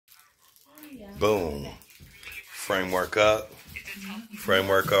Boom. Framework up.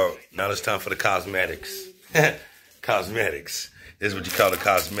 Framework up. Now it's time for the cosmetics. Cosmetics. This is what you call the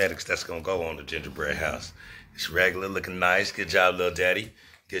cosmetics that's going to go on the gingerbread house. It's regular, looking nice. Good job, little daddy.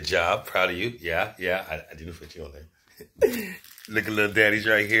 Good job. Proud of you. Yeah. I didn't put you on there. Look at little daddy's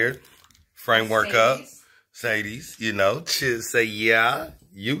right here. Framework up. Sadie's, you know. Say, yeah,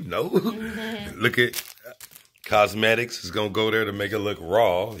 you know. Look at cosmetics. Is going to go there to make it look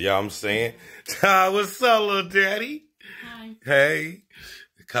raw. You know what I'm saying? What's up, little daddy? Hi. Hey.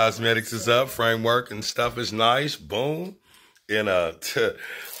 Cosmetics is up. Framework and stuff is nice. Boom. And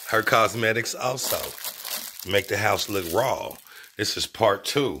her cosmetics also make the house look raw. This is part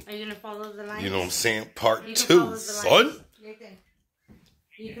 2. Are you going to follow the lines? You know what I'm saying? Part 2, son.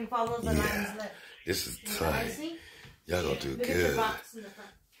 You can follow the lines. Look. This is tight. Y'all gonna do good.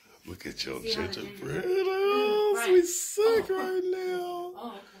 Look at your gingerbread. Oh, we sick right now.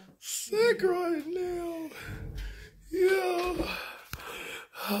 Oh, okay. Sick right now. Yeah.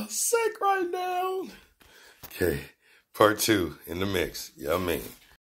 Sick right now. Okay. Part 2 in the mix. Yeah, I mean.